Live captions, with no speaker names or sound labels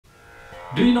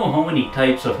Do you know how many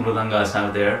types of Mridangas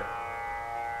are there?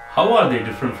 How are they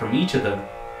different from each other?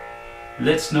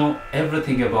 Let's know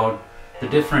everything about the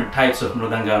different types of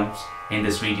Mridangams in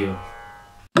this video.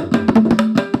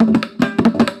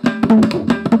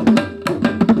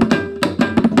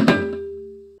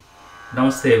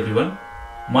 Namaste everyone.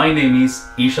 My name is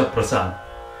Isha Prasad.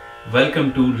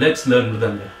 Welcome to Let's Learn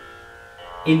Mridanga.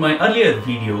 In my earlier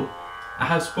video, I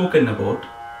have spoken about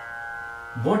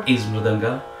what is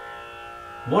Mridanga,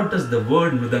 what does the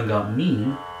word Mridanga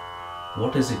mean,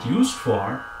 what is it used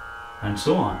for, and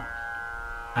so on.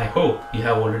 I hope you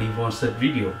have already watched that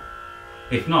video.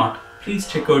 If not, please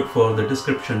check out for the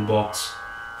description box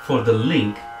for the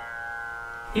link.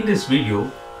 In this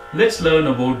video, let's learn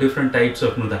about different types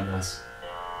of Mridangas.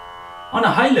 On a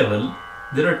high level,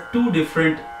 there are two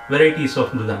different varieties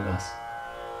of Mridangas.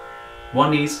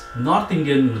 One is North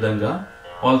Indian Mridanga,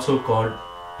 also called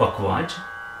Pakwaj,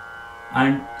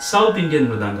 and South Indian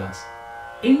Mridangas.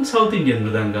 In South Indian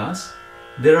Mridangas,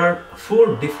 there are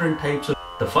four different types of.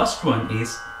 The first one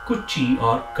is Kuchi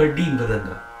or Kaddi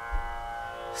Mridanga.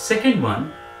 Second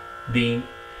one being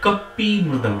Kappi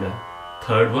Mridanga.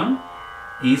 Third one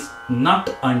is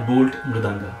Nut and Bolt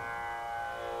Mridanga.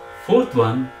 Fourth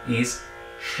one is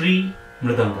Shri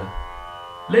Mridanga.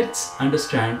 Let's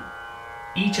understand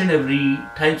each and every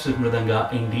types of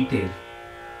Mridanga in detail.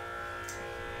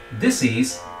 This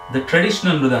is the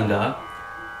traditional Mridanga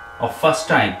of first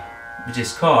type, which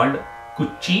is called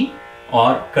Kuchi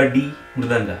or Kaddi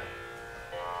Mridanga.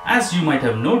 As you might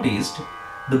have noticed,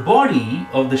 the body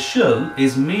of the shell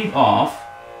is made of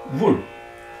wood,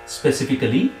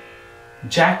 specifically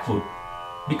jackwood.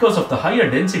 Because of the higher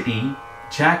density,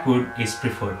 jackwood is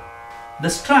preferred. The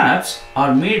straps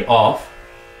are made of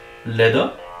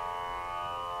leather,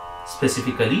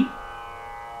 specifically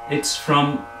it's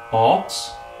from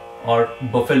ox or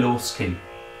buffalo skin.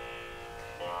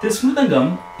 This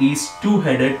Mridangam is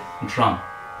two-headed drum.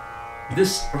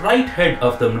 This right head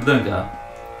of the Mridanga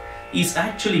is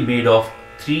actually made of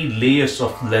three layers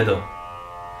of leather.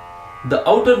 The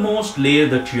outermost layer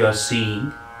that you are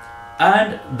seeing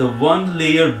and the one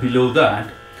layer below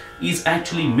that is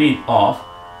actually made of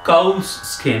cow's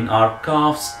skin or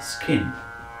calf's skin.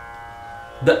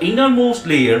 The innermost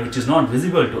layer, which is not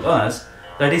visible to us,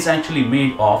 that is actually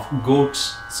made of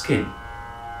goat's skin.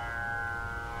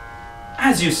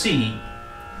 As you see,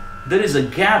 there is a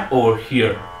gap over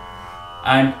here,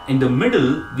 and in the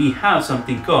middle we have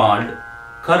something called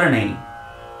Karane.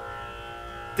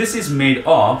 This is made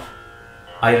of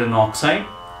iron oxide,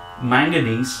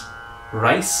 manganese,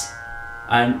 rice,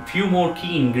 and few more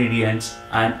key ingredients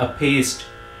and a paste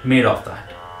made of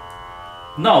that.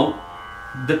 Now,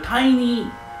 the tiny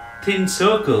thin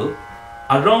circle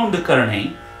around the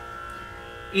Karane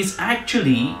is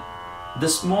actually the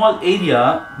small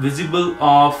area visible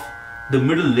of the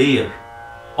middle layer.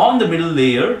 On the middle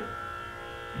layer,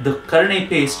 the Karane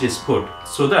paste is put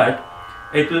so that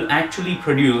it will actually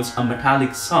produce a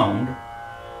metallic sound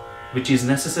which is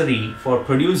necessary for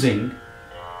producing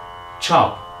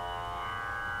chop.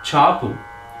 Chapu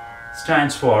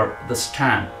stands for the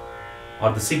stamp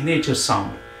or the signature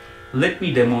sound. Let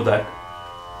me demo that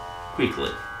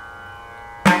quickly.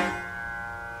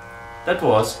 That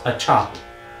was a chop.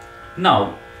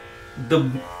 Now, the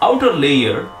outer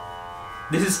layer,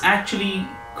 this is actually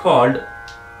called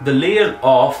the layer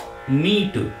of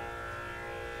meat.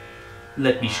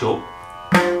 Let me show.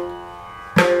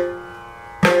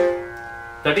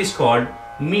 That is called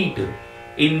meat.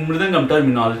 In Mridangam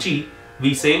terminology,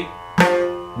 we say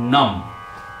num.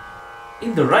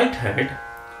 In the right head,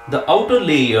 the outer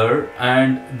layer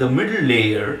and the middle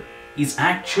layer is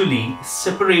actually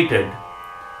separated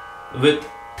with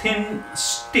thin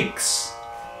sticks.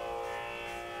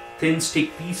 Thin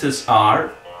stick pieces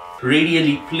are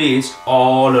radially placed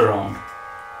all around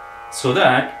so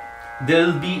that there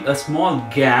will be a small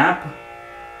gap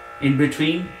in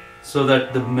between so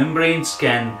that the membranes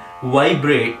can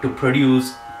vibrate to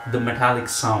produce the metallic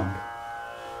sound.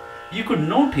 You could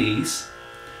notice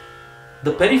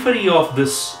the periphery of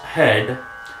this head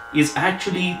is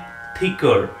actually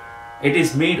thicker. It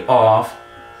is made of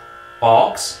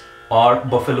ox or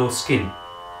buffalo skin.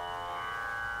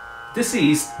 This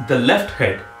is the left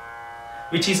head,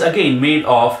 which is again made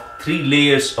of three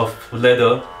layers of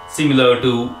leather similar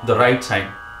to the right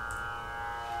side.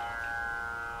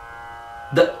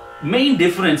 The main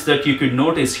difference that you could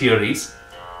notice here is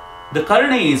the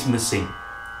Karane is missing.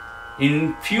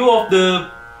 In few of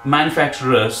the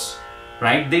manufacturers,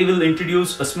 right, they will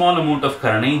introduce a small amount of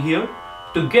Karane here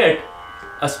to get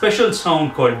a special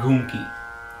sound called ghumki.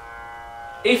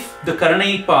 If the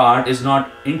Karane part is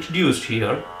not introduced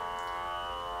here,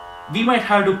 we might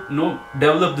have to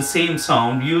develop the same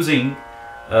sound using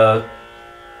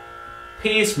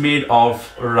paste made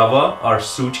of rava or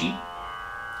suji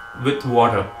with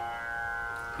water.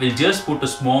 We'll just put a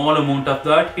small amount of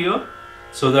that here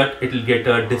so that it will get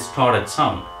a distorted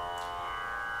sound.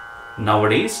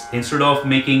 Nowadays, instead of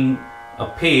making a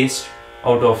paste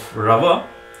out of rava,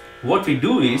 what we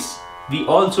do is we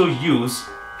also use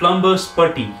plumber's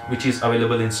putty, which is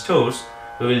available in stores.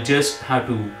 We will just have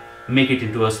to make it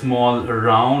into a small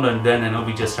round, and then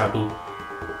we just have to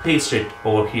paste it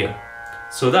over here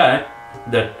so that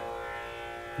that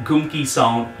gumki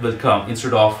sound will come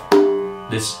instead of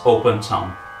this open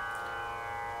sound.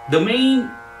 The main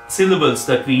syllables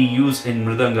that we use in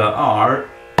Mridanga are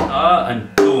ta and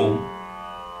tom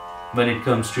when it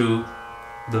comes to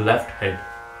the left head.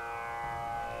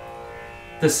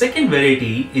 The second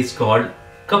variety is called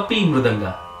Kappi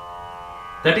Mridanga.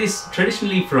 That is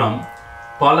traditionally from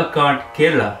Palakkad,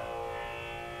 Kerala.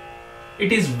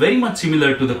 It is very much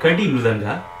similar to the Kaddi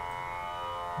Mridanga,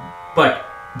 but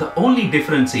the only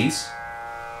difference is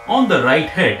on the right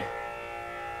head,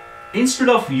 instead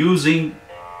of using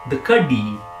the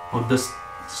kaddi or the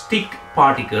stick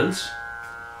particles,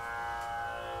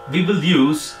 we will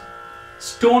use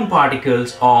stone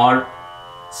particles or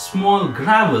small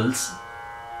gravels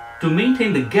to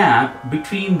maintain the gap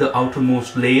between the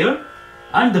outermost layer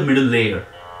and the middle layer.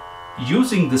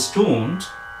 Using the stones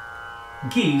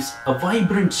gives a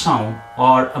vibrant sound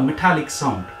or a metallic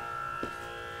sound.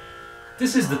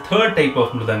 This is the third type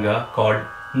of Mridanga called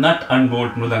nut and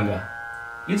bolt Mridanga.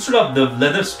 Instead of the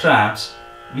leather straps,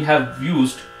 we have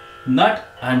used nut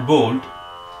and bolt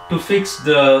to fix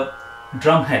the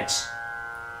drum heads.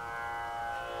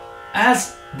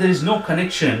 As there is no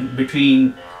connection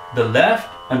between the left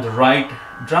and the right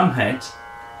drum heads,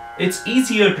 it's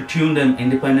easier to tune them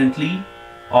independently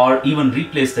or even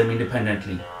replace them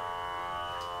independently.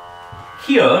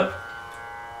 Here,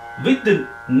 with the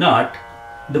nut,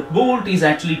 the bolt is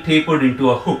actually tapered into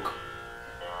a hook,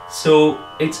 so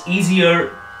it's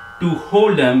easier to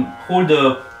hold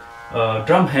the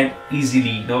drum head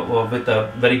easily, with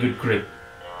a very good grip.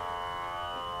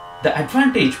 The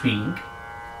advantage being,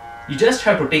 you just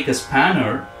have to take a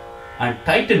spanner and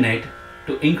tighten it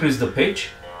to increase the pitch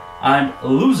and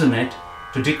loosen it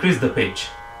to decrease the pitch.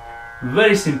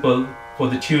 Very simple for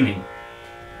the tuning.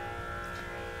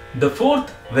 The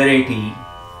fourth variety,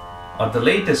 or the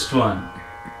latest one,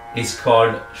 is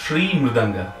called Shri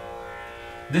Mridanga.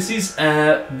 This is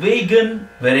a vegan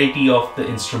variety of the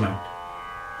instrument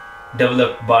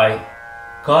developed by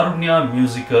Karunya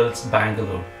Musicals,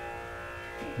 Bangalore.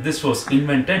 This was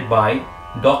invented by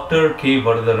Dr. K.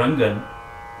 Varadarangan,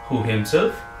 who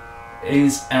himself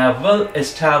is a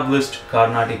well-established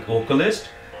Carnatic vocalist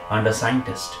and a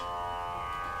scientist.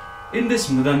 In this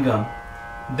Mridangam,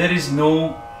 there is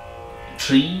no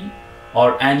tree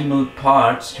or animal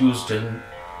parts used in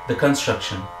the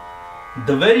construction.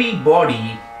 The very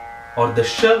body or the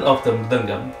shell of the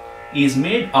Mridangam is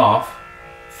made of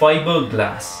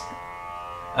fiberglass,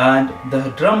 and the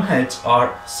drum heads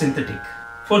are synthetic.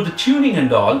 For the tuning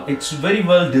and all, it's very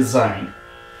well designed.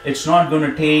 It's not going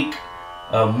to take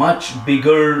much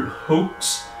bigger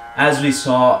hooks as we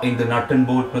saw in the nut and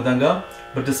bolt Mridanga,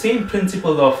 but the same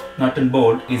principle of nut and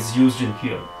bolt is used in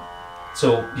here.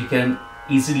 So you can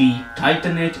easily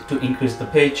tighten it to increase the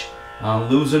pitch,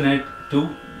 loosen it to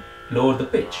lower the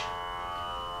pitch.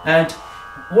 And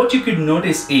what you could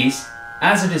notice is,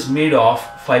 as it is made of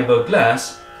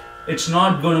fiberglass, it's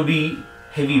not going to be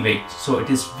heavyweight, so it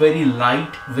is very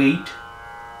lightweight,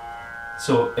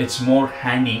 so it's more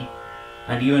handy,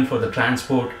 and even for the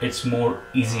transport it's more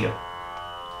easier.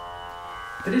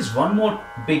 There is one more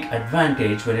big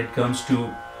advantage when it comes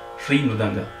to Shri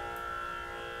Mridanga.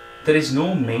 There is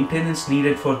no maintenance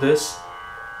needed for this,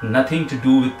 nothing to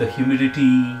do with the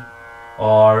humidity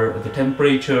or the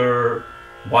temperature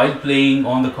while playing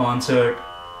on the concert,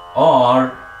 or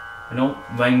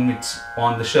when it's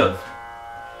on the shelf.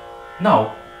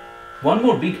 Now, one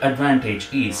more big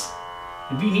advantage is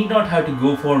we need not have to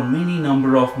go for many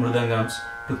number of Mridangams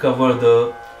to cover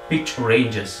the pitch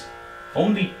ranges.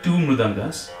 Only two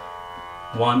Mridangas,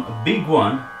 one big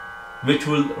one which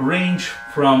will range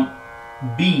from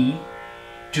B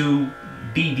to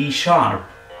D sharp,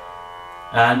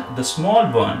 and the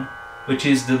small one which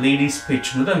is the ladies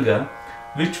pitch Mridanga,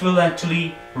 which will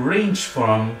actually range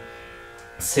from,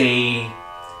 say,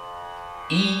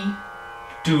 E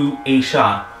to A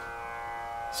sharp.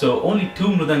 So only two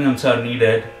Mridangams are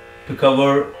needed to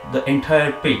cover the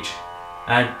entire pitch,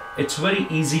 and it's very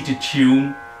easy to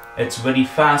tune, it's very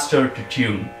faster to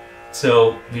tune,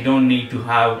 so we don't need to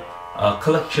have a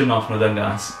collection of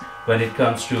Mridangas when it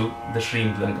comes to the Sri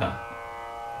Mridanga.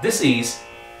 This is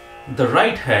the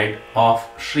right head of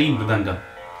Sri Mridanga.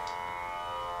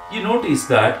 You notice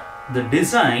that the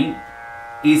design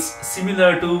is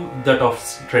similar to that of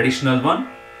traditional one,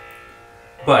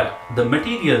 but the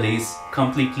material is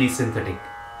completely synthetic.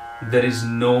 There is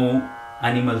no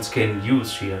animal skin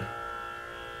used here.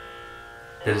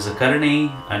 There is a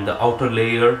karane and the outer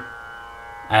layer,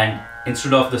 and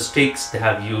instead of the sticks they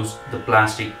have used the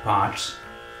plastic parts.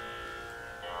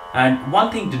 And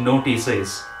one thing to notice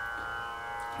is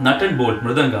nut and bolt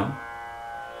Mridangam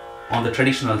on the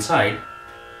traditional side,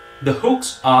 the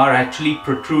hooks are actually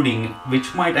protruding,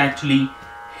 which might actually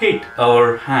hit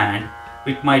our hand,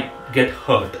 which might get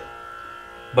hurt.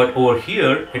 But over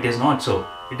here it is not so.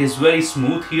 It is very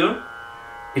smooth here.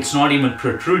 It's not even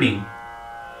protruding.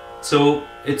 So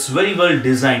it's very well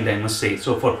designed, I must say.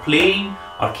 So for playing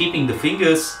or keeping the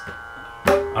fingers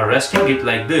or resting it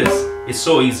like this is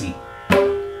so easy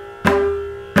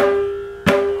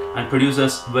and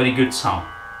produces very good sound.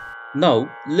 Now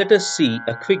let us see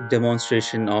a quick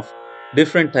demonstration of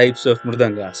different types of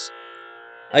mridangas.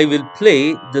 I will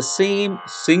play the same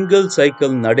single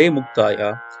cycle Nade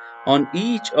Muktaya on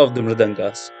each of the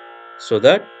mridangas so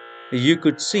that you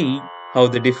could see how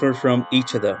they differ from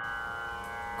each other.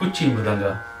 Kuchi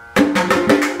Mridanga.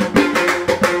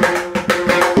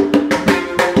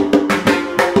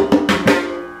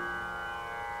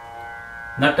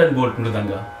 Nut and bolt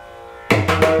Mridanga.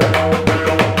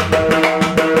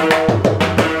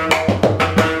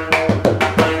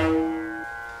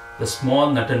 The small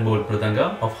nut and bolt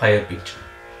Mridanga of higher pitch.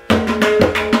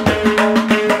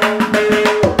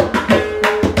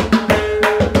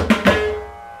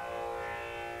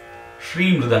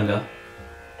 Sri Mridanga.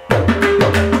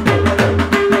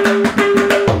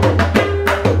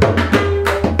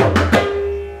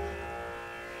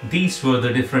 These were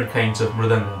the different kinds of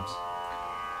Mridangams.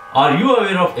 Are you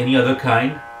aware of any other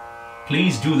kind?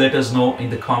 Please do let us know in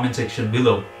the comment section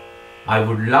below. I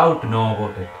would love to know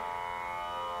about it.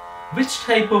 Which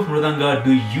type of Mridanga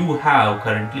do you have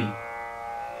currently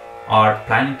or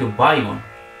planning to buy one?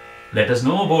 Let us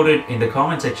know about it in the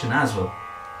comment section as well.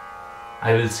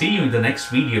 I will see you in the next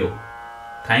video.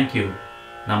 Thank you.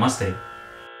 Namaste.